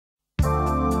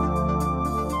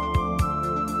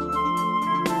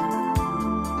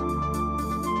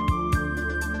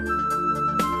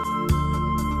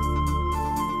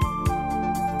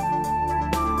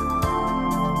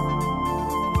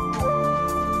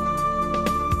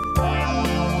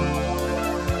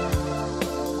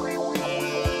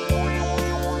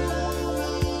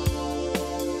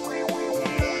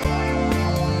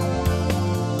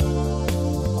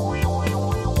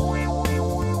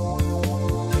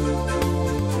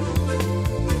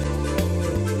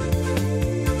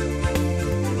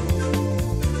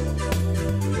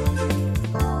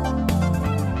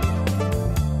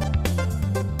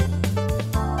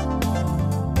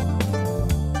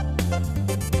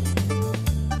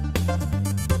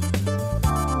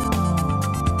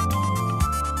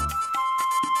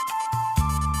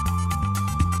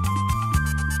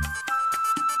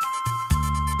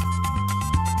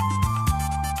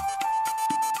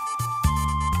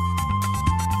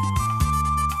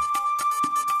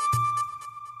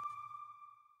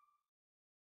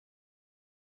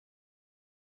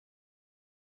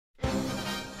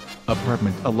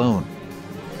apartment alone.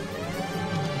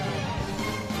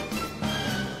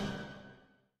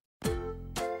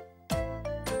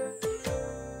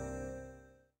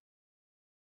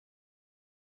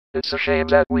 It's a shame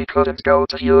that we couldn't go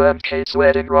to Hugh and Kate's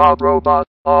wedding, Rob Robot,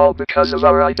 all because of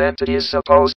our identity is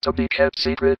supposed to be kept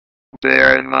secret.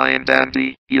 Bear in mind,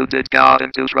 Andy, you did got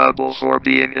into trouble for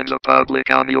being in the public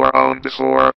on your own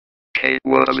before. Kate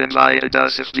would have invited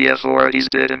us if the authorities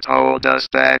didn't hold us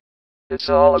back. It's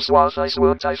all a swath. I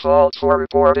swooned. I fault for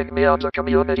reporting me on the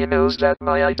community news that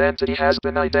my identity has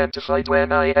been identified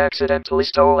when I accidentally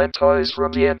stolen toys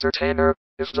from the entertainer.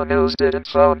 If the news didn't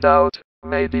found out,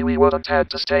 maybe we wouldn't had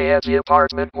to stay at the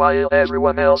apartment while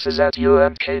everyone else is at you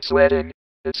and Kate's wedding.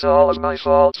 It's all of my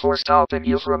fault for stopping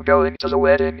you from going to the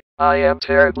wedding. I am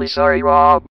terribly sorry,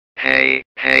 Rob. Hey,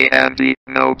 Andy,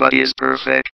 nobody is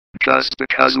perfect. Just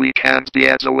because we can't be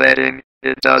at the wedding,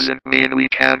 it doesn't mean we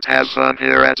can't have fun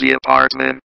here at the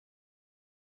apartment.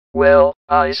 Well,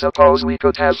 I suppose we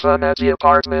could have fun at the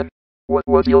apartment. What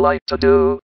would you like to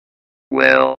do?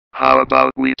 Well, how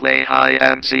about we play hide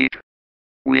and seek?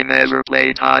 We never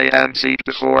played hide and seek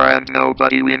before, and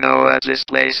nobody we know at this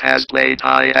place has played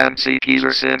hide and seek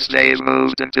either since they've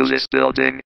moved into this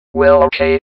building. Well,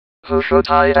 okay. Who should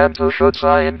hide and who should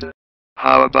find?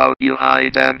 How about you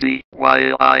hide, Andy,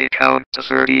 while I count to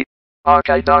 30?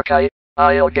 Okay,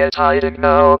 I'll get hiding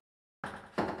now.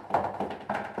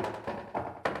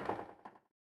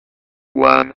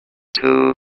 1,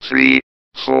 2, 3,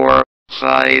 4,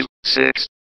 5, 6.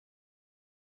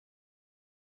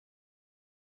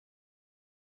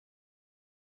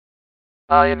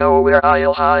 I know where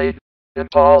I'll hide. In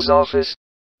Paul's office.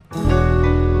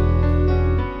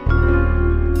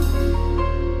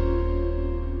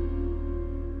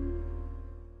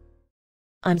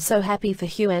 I'm so happy for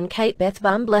Hugh and Kate, Beth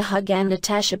Bumbler, Hug and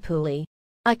Natasha Pooley.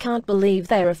 I can't believe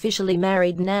they're officially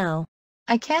married now.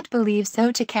 I can't believe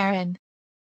so to Karen.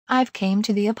 I've came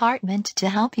to the apartment to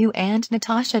help you and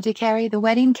Natasha to carry the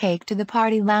wedding cake to the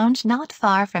party lounge not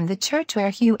far from the church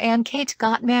where Hugh and Kate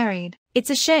got married.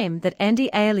 It's a shame that Andy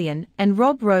Alien and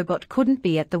Rob Robot couldn't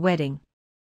be at the wedding.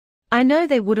 I know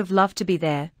they would have loved to be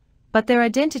there, but their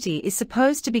identity is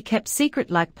supposed to be kept secret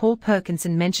like Paul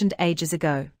Perkinson mentioned ages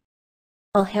ago.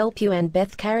 I'll help you and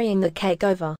Beth carrying the cake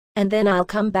over, and then I'll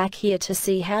come back here to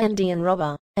see how Andy and Rob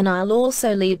are, and I'll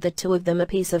also leave the two of them a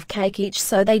piece of cake each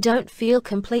so they don't feel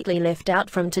completely left out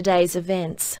from today's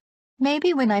events.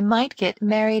 Maybe when I might get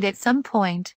married at some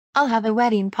point, I'll have a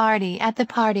wedding party at the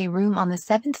party room on the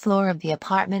 7th floor of the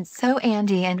apartment so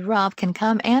Andy and Rob can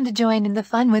come and join in the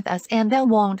fun with us and they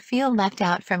won't feel left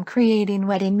out from creating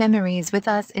wedding memories with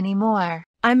us anymore.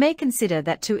 I may consider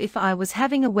that too if I was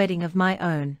having a wedding of my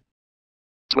own.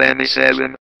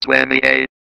 27, 28,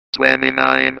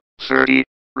 29, 30,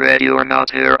 ready or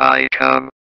not, here I come.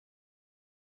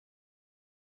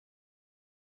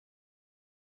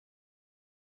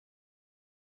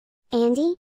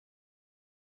 Andy?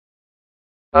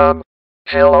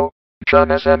 Hello,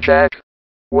 Jonathan Jack.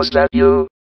 Was that you?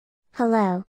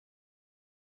 Hello.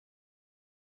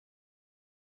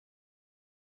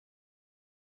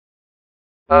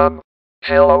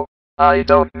 Hello. I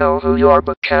don't know who you are,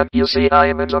 but can't you see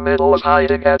I'm in the middle of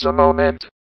hiding at the moment?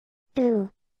 Ooh.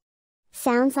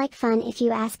 Sounds like fun if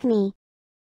you ask me.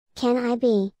 Can I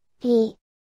be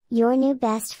your new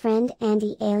best friend,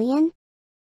 Andy Alien?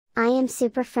 I am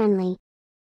super friendly.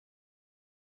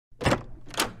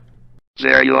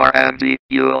 There you are, Andy.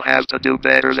 You'll have to do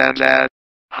better than that.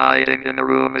 Hiding in a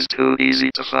room is too easy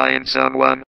to find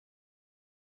someone.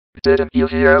 Didn't you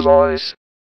hear a voice?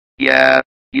 Yeah,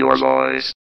 your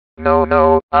voice.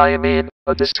 No, I mean,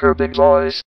 a disturbing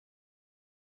voice.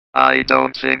 I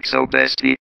don't think so,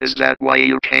 bestie. Is that why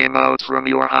you came out from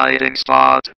your hiding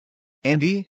spot?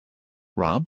 Andy?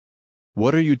 Rob?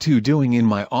 What are you two doing in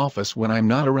my office when I'm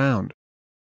not around?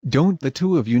 Don't the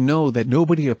two of you know that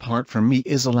nobody apart from me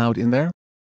is allowed in there?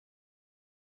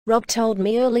 Rob told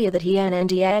me earlier that he and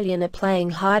Andy Alien are playing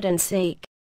hide and seek.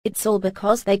 It's all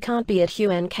because they can't be at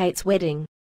Hugh and Kate's wedding.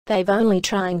 They've only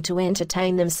trying to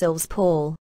entertain themselves,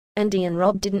 Paul. Andy and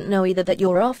Rob didn't know either that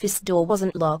your office door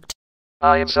wasn't locked.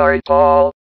 I'm sorry,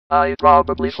 Paul. I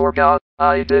probably forgot.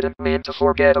 I didn't mean to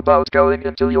forget about going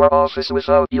into your office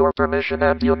without your permission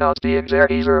and you not being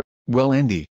there either. Well,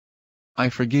 Andy, I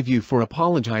forgive you for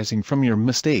apologizing from your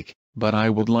mistake, but I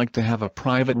would like to have a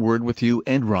private word with you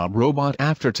and Rob Robot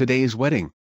after today's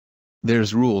wedding.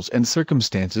 There's rules and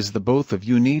circumstances the both of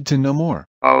you need to know more.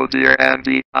 Oh dear,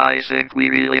 Andy, I think we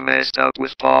really messed up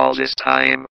with Paul this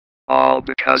time. All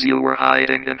because you were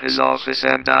hiding in his office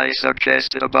and I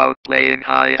suggested about playing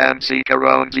hide and seek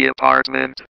around the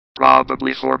apartment.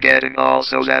 Probably forgetting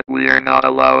also that we're not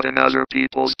allowed in other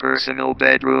people's personal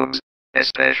bedrooms,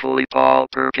 especially Paul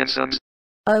Perkinson's.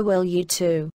 Oh well, you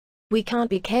too. We can't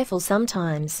be careful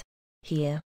sometimes.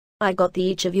 Here. I got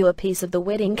each of you a piece of the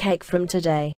wedding cake from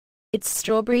today. It's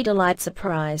Strawberry Delight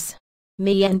surprise.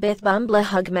 Me and Beth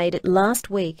Bumblerhug made it last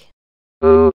week.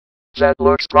 Ooh, that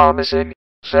looks promising.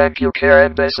 Thank you,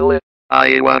 Karen Gazel.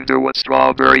 I wonder what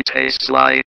strawberry tastes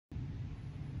like.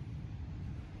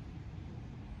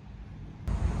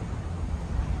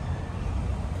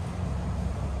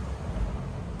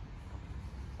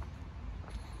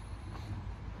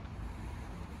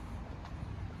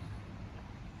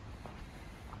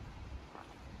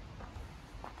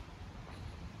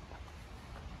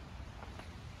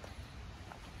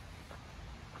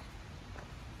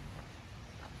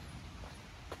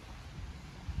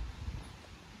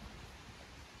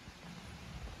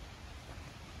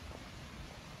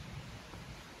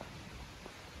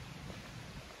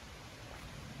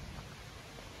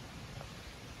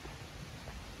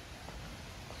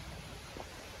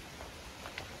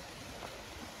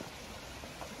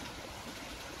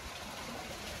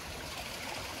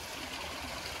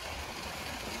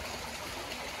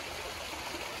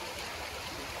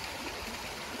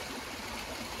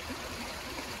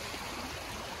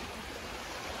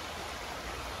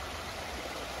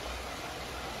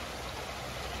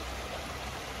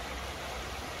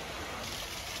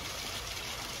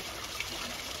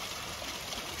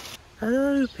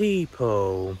 Hello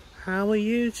people, how are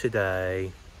you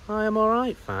today? I am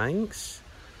alright, thanks.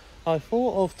 I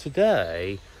thought of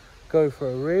today go for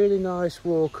a really nice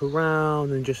walk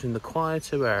around and just in the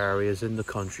quieter areas in the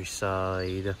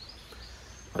countryside.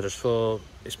 I just thought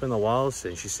it's been a while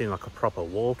since you've seen like a proper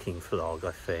walking vlog,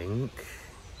 I think.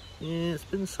 Yeah, it's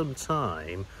been some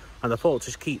time, and I thought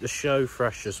just keep the show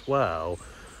fresh as well.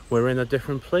 We're in a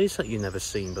different place that you've never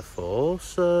seen before,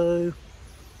 so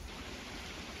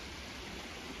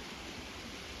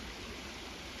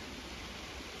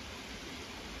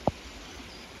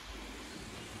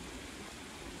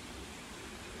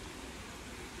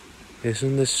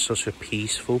isn't this such a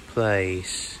peaceful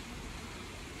place,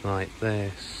 like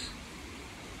this?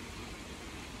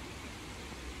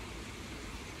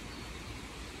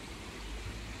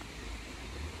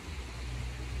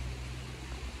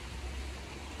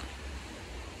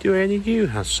 Do any of you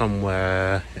have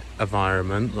somewhere,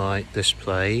 environment like this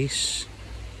place?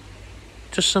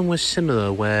 Just somewhere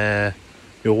similar where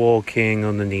you're walking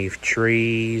underneath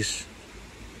trees,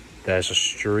 there's a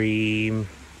stream,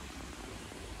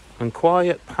 and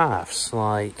quiet paths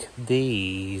like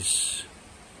these.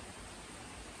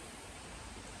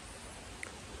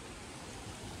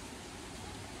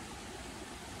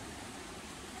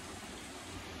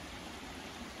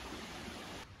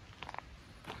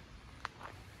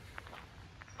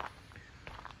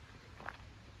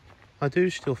 I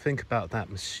do still think about that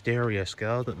mysterious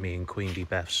girl that me and Queen Bee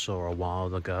Beth saw a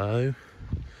while ago.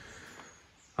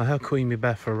 I had Queen Bee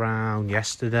Beth around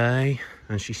yesterday,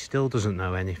 and she still doesn't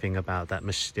know anything about that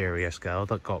mysterious girl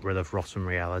that got rid of Rotten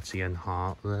Reality and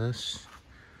Heartless.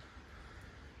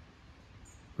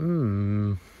 I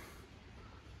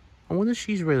wonder if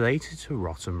she's related to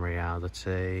Rotten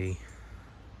Reality.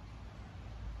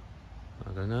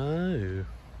 I don't know.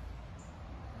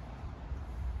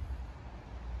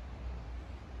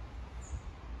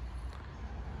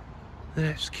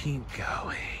 Let's keep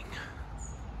going.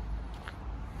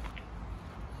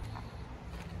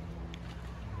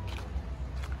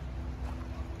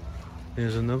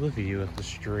 There's another view of the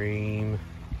stream.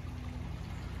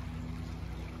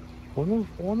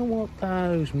 Wonder what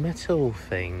those metal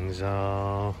things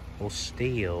are, or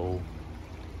steel.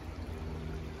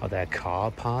 Are there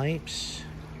car pipes?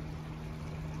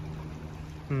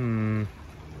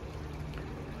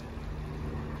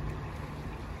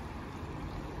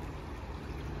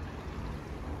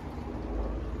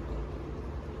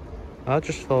 I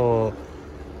just thought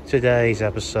today's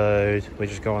episode we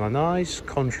just go on a nice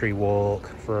country walk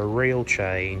for a real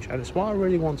change, and it's what I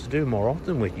really want to do more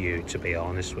often with you, to be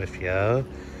honest with you.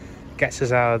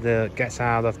 Gets out of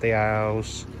the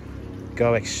house,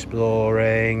 go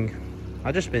exploring.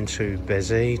 I've just been too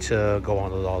busy to go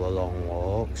on a lot of long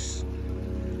walks,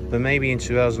 but maybe in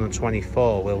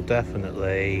 2024 we'll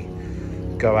definitely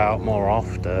go out more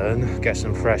often, get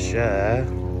some fresh air.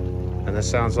 And it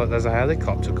sounds like there's a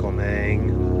helicopter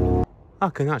coming. I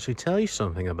can actually tell you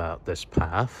something about this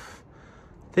path.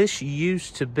 This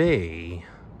used to be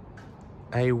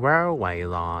a railway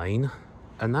line,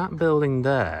 and that building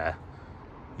there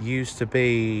used to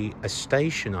be a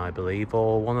station, I believe,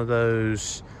 or one of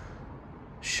those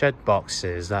shed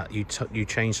boxes that you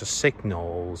change the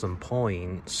signals and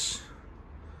points.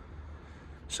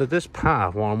 So this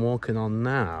path, what I'm walking on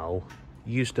now,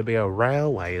 used to be a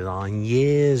railway line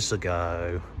years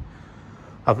ago.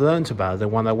 I've learnt about it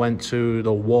when I went to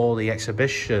the Wally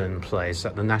exhibition place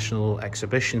at the National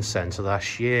Exhibition Centre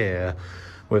last year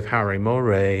with Harry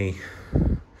Murray.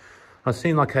 I've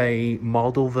seen like a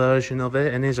model version of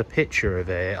it, and here's a picture of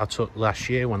it I took last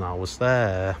year when I was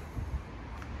there.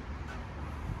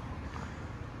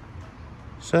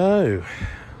 So,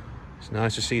 it's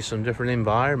nice to see some different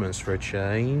environments for a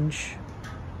change.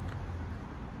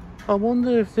 I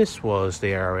wonder if this was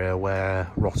the area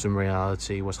where Rotten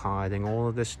Reality was hiding all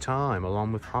of this time,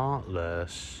 along with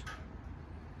Heartless.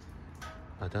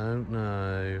 I don't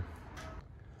know.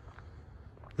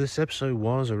 This episode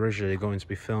was originally going to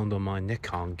be filmed on my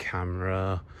Nikon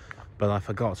camera, but I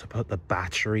forgot to put the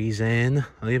batteries in.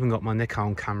 I even got my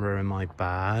Nikon camera in my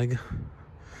bag.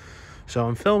 So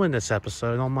I'm filming this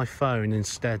episode on my phone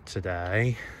instead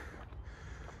today.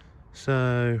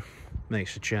 So,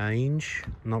 makes a change.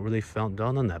 Not really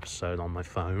done an episode on my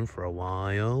phone for a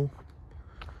while.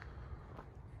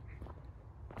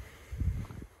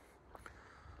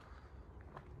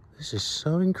 This is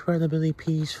so incredibly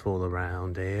peaceful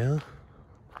around here.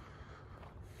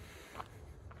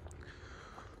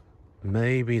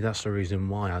 Maybe that's the reason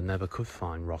why I never could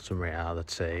find Rotten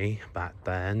Reality back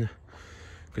then.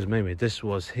 Because maybe this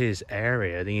was his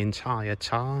area the entire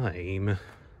time.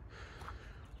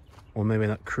 Or maybe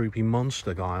that creepy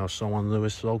monster guy I saw on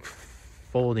Lewis Log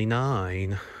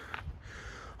 49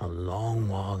 a long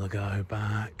while ago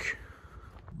back.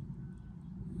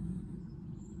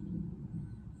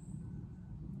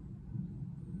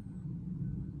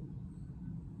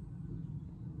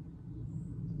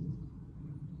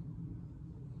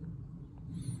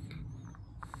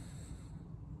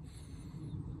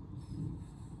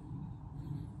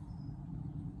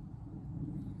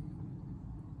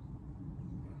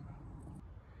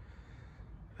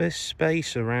 This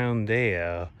space around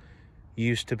here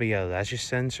used to be a leisure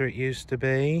centre, it used to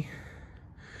be.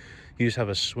 Used to have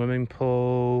a swimming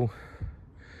pool.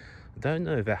 I don't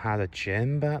know if it had a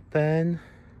gym back then.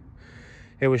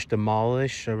 It was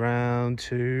demolished around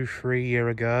 2-3 years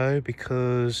ago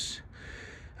because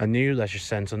a new leisure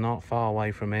centre not far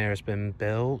away from here has been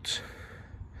built.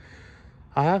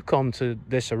 I have come to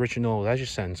this original leisure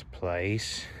centre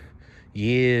place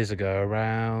years ago,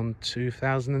 around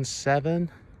 2007.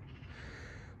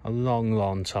 A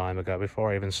long time ago,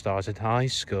 before I even started high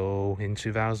school in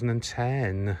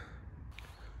 2010. I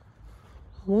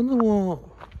wonder what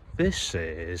this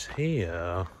is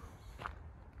here.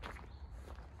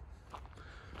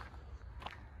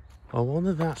 I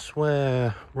wonder if that's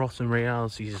where Rotten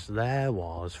Reality's lair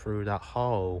was, through that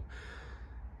hole.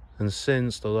 And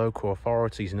since the local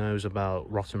authorities knows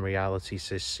about Rotten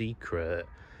Reality's secret,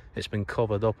 it's been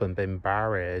covered up and been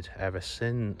buried ever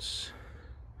since.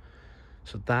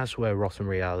 So that's where Rotten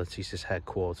Reality's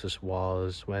headquarters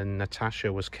was when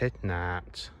Natasha was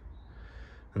kidnapped.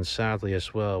 And sadly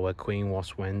as well, where Queen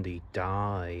Wasp Wendy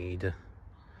died.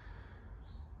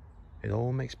 It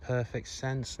all makes perfect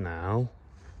sense now.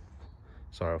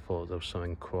 Sorry, I thought there was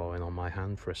something crawling on my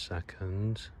hand for a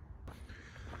second.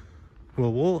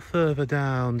 We'll walk further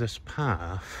down this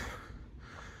path,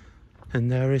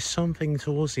 and there is something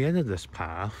towards the end of this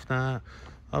path that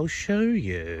I'll show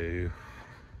you.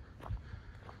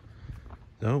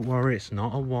 Don't worry, it's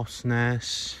not a wasp's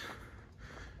nest,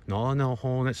 not a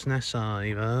hornet's nest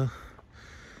either.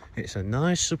 It's a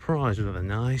nice surprise with a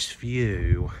nice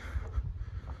view.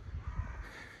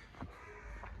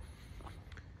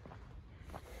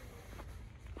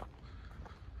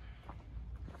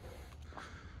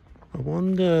 I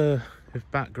wonder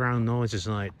if background noises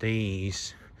like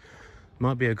these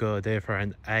might be a good idea for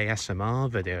an ASMR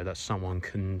video that someone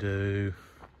can do.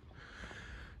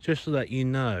 Just to let you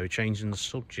know, changing the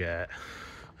subject,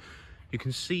 you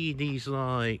can see these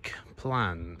like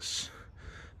plants.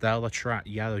 They'll attract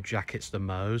yellow jackets the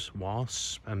most,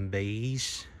 wasps and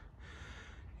bees.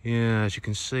 Yeah, as you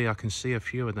can see, I can see a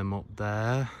few of them up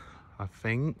there, I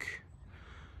think.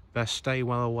 Best stay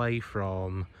well away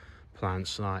from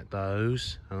plants like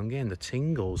those. And I'm getting the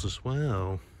tingles as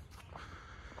well.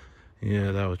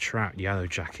 Yeah, they'll attract yellow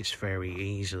jackets very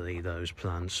easily, those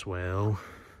plants will.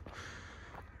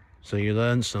 So you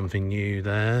learned something new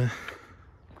there.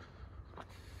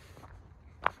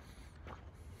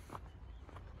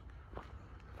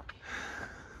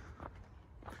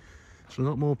 It's a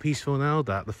lot more peaceful now,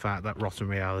 that the fact that Rotten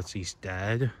Reality's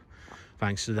dead,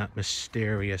 thanks to that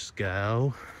mysterious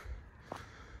girl.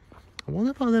 I wonder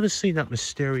if I'll ever see that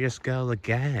mysterious girl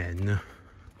again.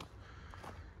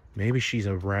 Maybe she's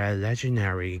a rare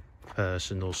legendary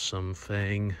person or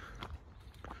something.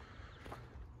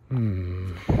 I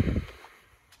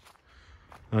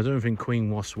don't think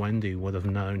Queen Wasp Wendy would have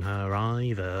known her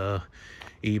either,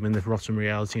 even if Rotten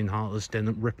Reality and Heartless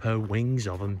didn't rip her wings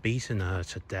off and beaten her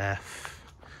to death.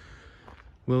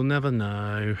 We'll never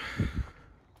know.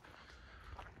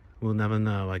 We'll never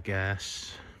know, I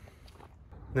guess.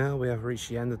 Now we have reached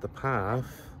the end of the path.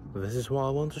 This is what I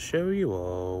want to show you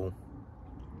all.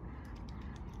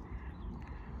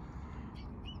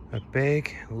 A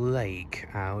big lake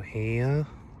out here.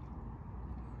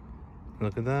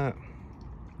 Look at that.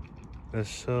 There's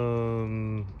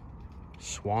some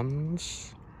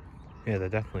swans. Yeah, they're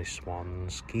definitely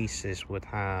swans. Geese would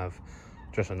have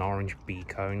just an orange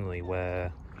beak only,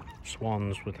 where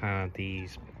swans would have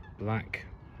these black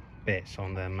bits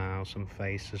on their mouths and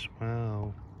face as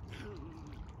well.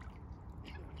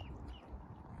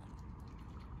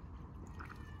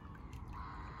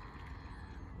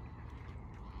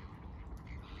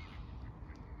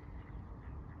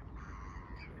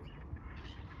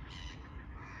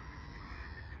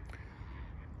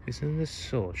 Isn't this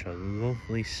such a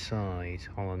lovely sight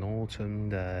on an autumn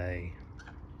day?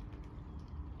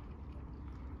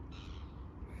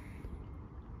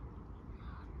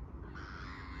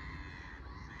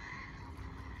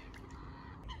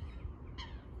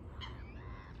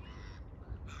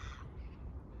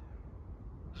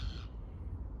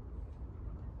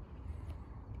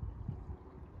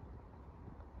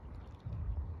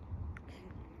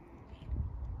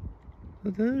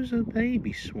 Those are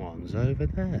baby swans over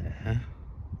there.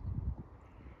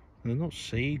 They're not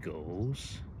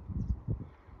seagulls.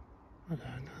 I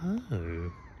don't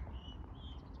know.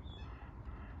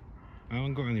 I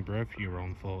haven't got any bread for you,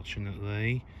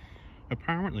 unfortunately.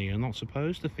 Apparently you're not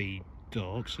supposed to feed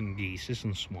ducks and geese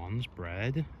and swans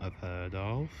bread, I've heard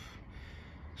of.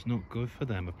 It's not good for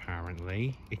them,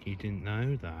 apparently, if you didn't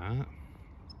know that.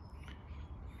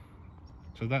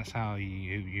 So that's how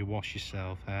you wash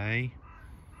yourself, eh?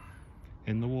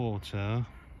 In the water.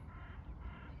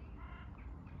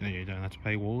 Then you don't have to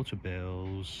pay water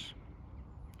bills.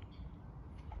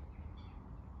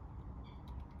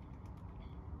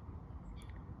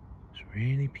 It's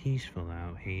really peaceful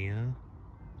out here.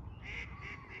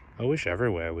 I wish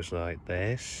everywhere was like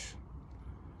this.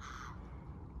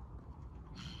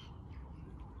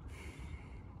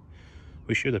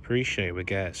 We should appreciate we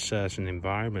get certain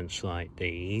environments like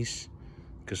these,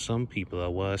 because some people are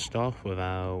worse off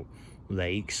without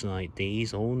lakes like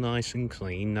these, all nice and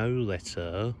clean, no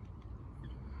litter.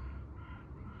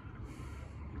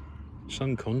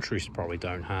 Some countries probably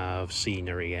don't have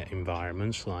scenery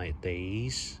environments like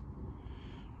these.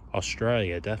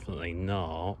 Australia definitely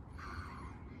not.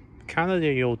 Canada,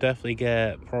 you'll definitely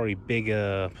get probably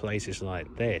bigger places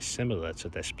like this, similar to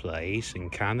this place in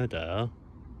Canada.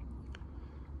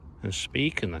 And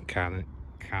speaking of Canada,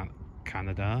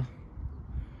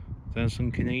 there's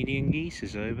some Canadian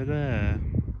geese over there.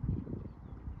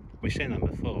 We've seen them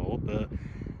before, but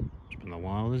it's been a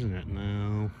while, isn't it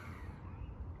now?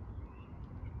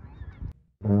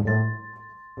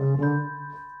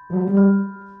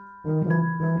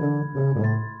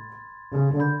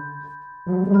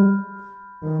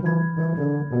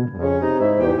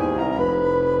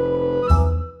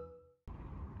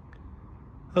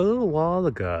 A little while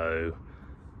ago,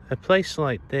 a place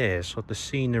like this, with the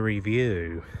scenery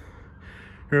view,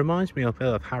 it reminds me a bit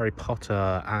of Harry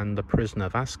Potter and the Prisoner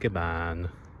of Azkaban.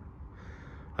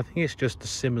 I think it's just the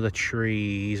similar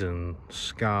trees and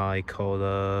sky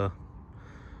colour,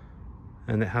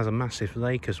 and it has a massive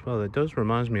lake as well. It does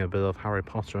remind me a bit of Harry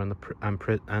Potter and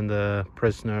the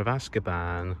Prisoner of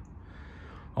Azkaban.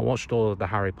 I watched all of the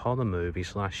Harry Potter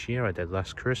movies last year. I did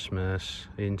last Christmas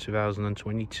in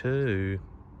 2022.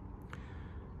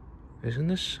 Isn't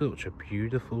this such a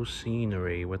beautiful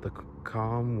scenery with the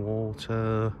calm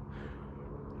water?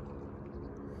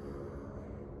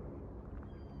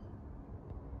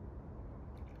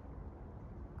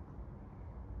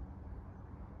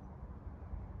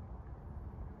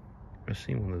 I've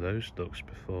seen one of those ducks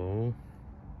before,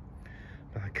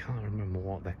 but I can't remember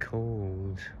what they're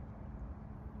called.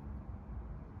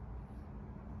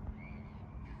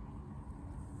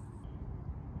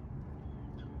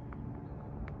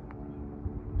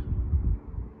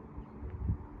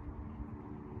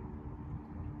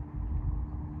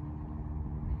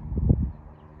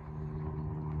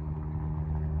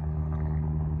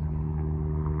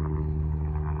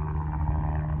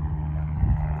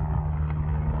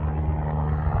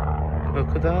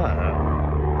 Look at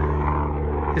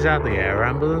that. Is that the air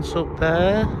ambulance up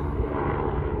there?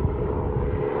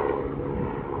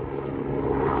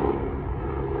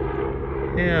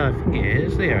 Yeah, I think it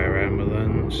is the air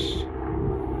ambulance.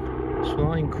 It's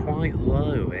flying quite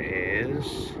low, it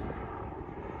is.